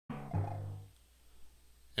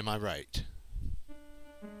Am I right?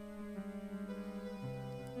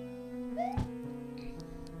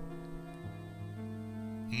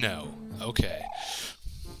 No. Okay.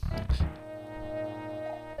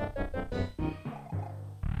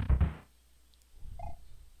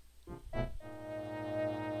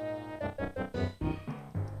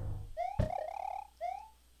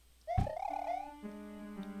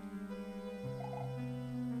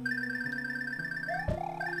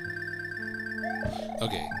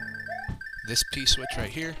 Okay. This P-switch right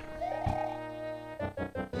here.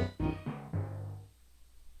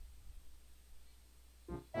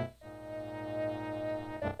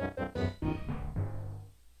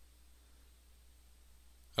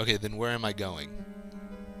 Okay, then where am I going?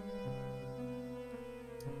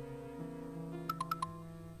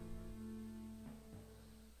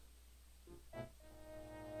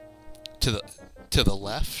 To the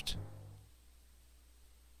left?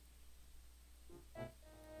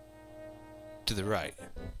 To the right?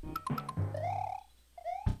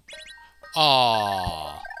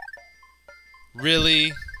 Aww.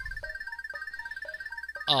 Really?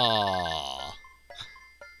 Aww.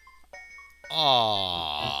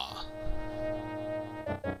 Aww.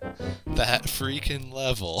 That freaking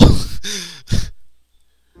level.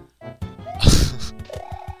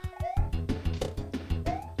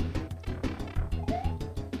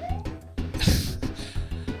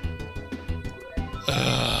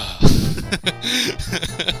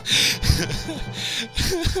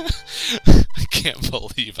 I can't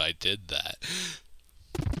believe I did that.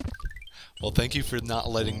 Well, thank you for not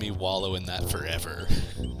letting me wallow in that forever.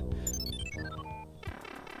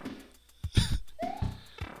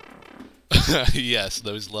 Yes,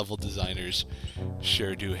 those level designers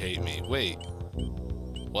sure do hate me. Wait.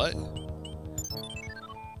 What?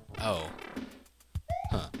 Oh.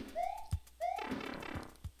 Huh.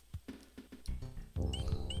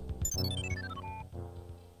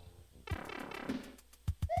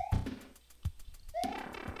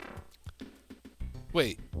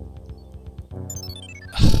 Wait.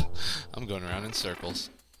 I'm going around in circles.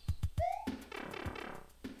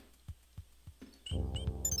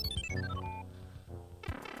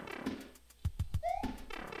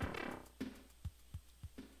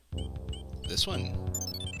 This one?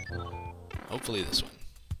 Hopefully this one.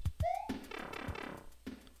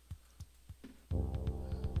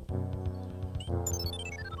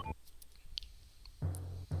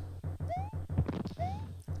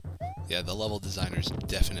 Yeah, the level designers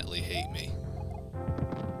definitely hate me.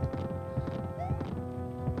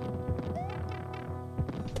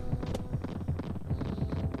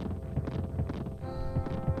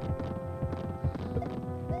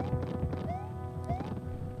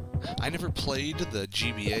 I never played the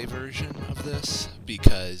GBA version of this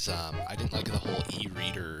because I didn't like the whole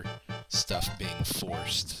e-reader stuff being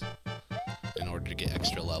forced in order to get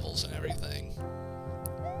extra levels and everything.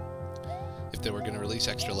 If they were going to release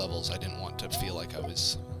extra levels, I didn't want to feel like I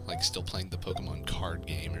was like still playing the Pokemon card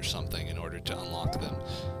game or something in order to unlock them.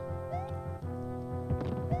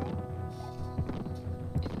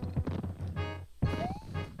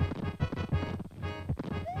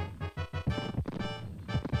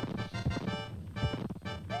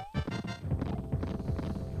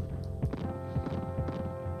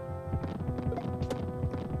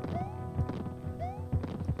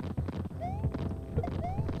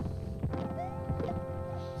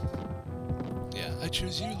 Yeah, I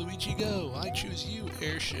choose you, Luigi, go! I choose you,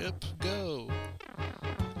 Airship, go!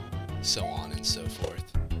 So on and so forth.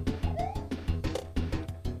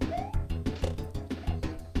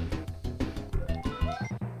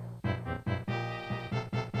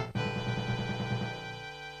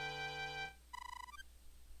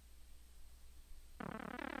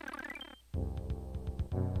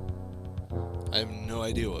 I have no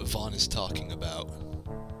idea what Vaughn is talking about.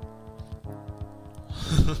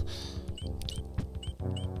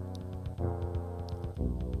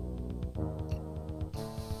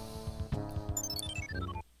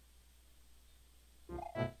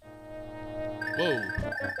 Whoa!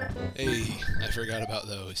 Hey, I forgot about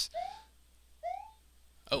those.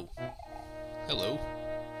 Oh. Hello.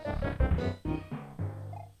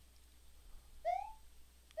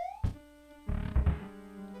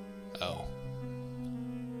 Oh.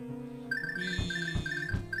 Whee.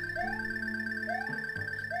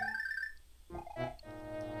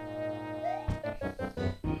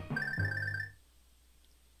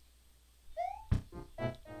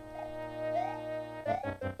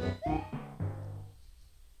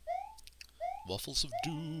 Waffles of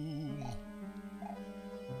Doom.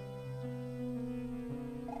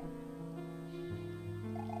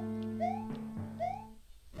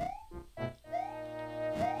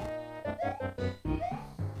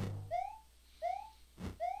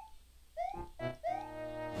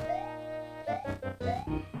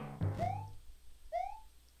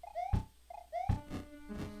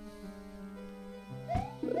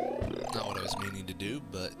 to do,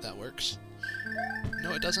 but that works.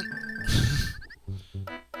 No, it doesn't.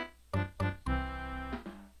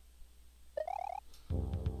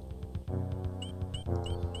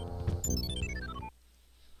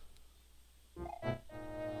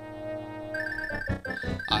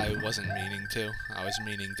 I wasn't meaning to. I was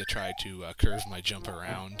meaning to try to curve my jump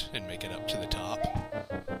around and make it up to the top.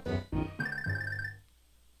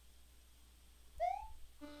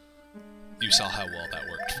 You saw how well that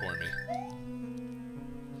worked for me.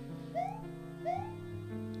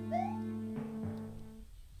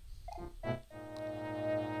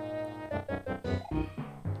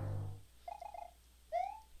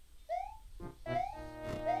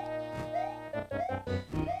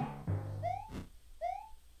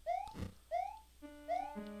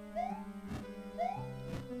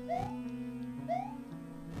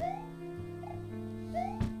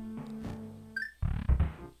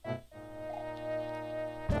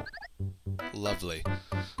 Lovely.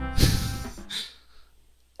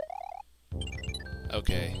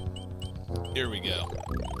 Okay, here we go.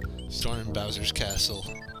 Storm Bowser's castle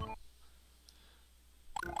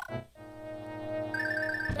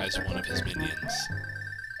as one of his minions.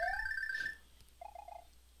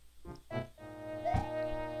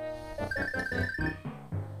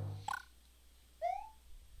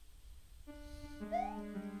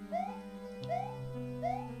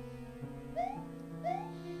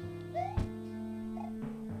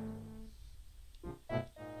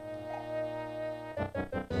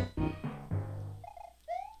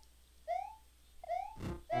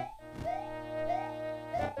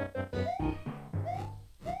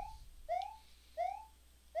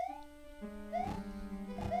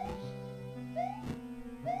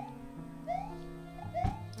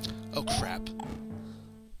 Oh crap.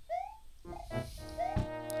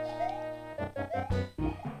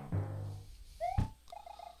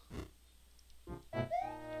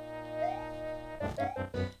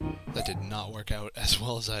 That did not work out as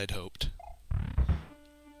well as I had hoped.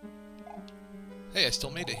 Hey, I still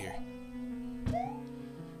made it here.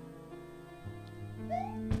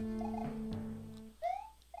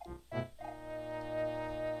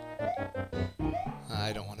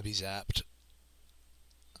 I don't want to be zapped.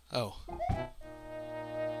 Oh.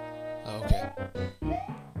 Oh, okay.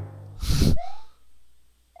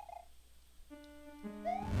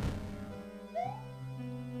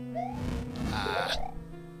 Ah.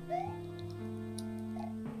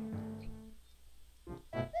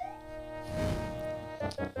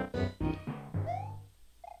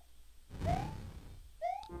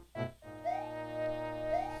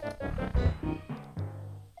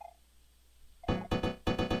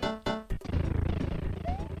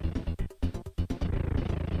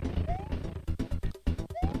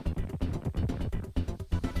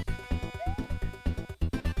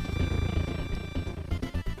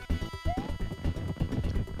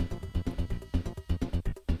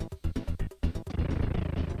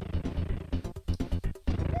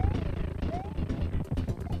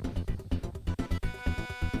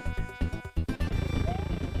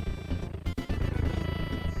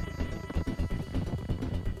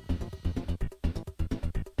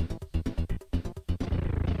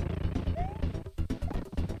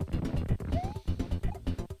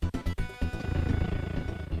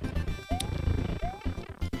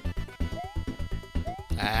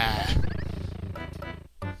 Ah.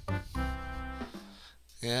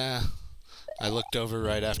 Yeah. I looked over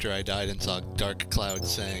right after I died and saw Dark Cloud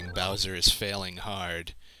saying Bowser is failing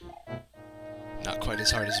hard. Not quite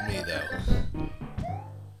as hard as me, though.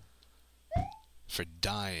 For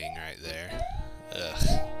dying right there.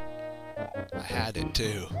 Ugh. I had it,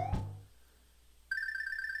 too.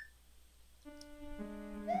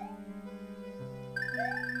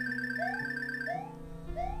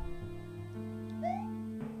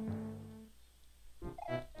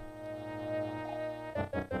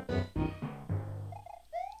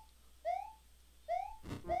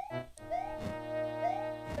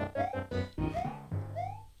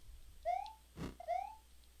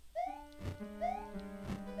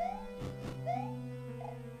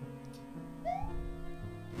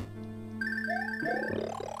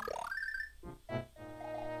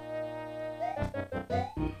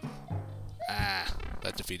 Ah,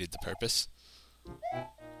 that defeated the purpose.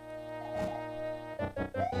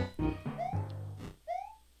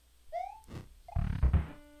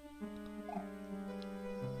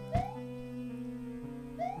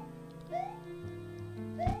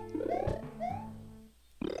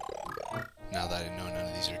 Now that I know none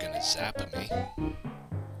of these are gonna zap me.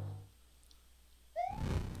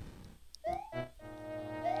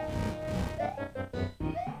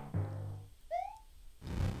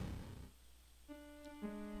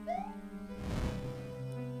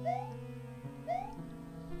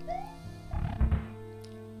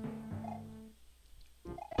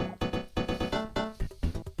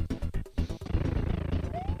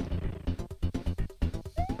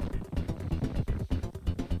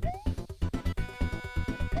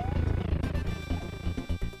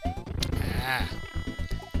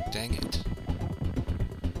 Dang it.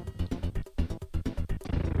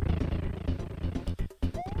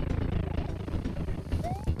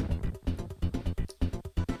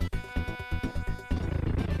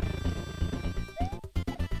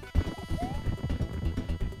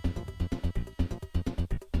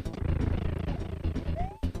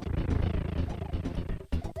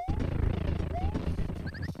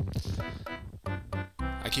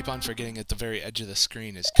 I keep on forgetting that the very edge of the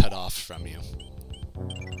screen is cut off from you.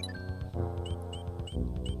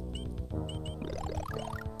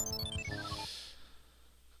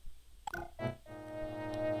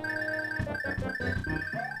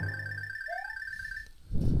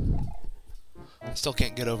 I still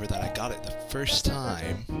can't get over that I got it the first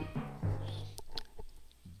time,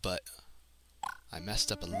 but I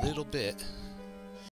messed up a little bit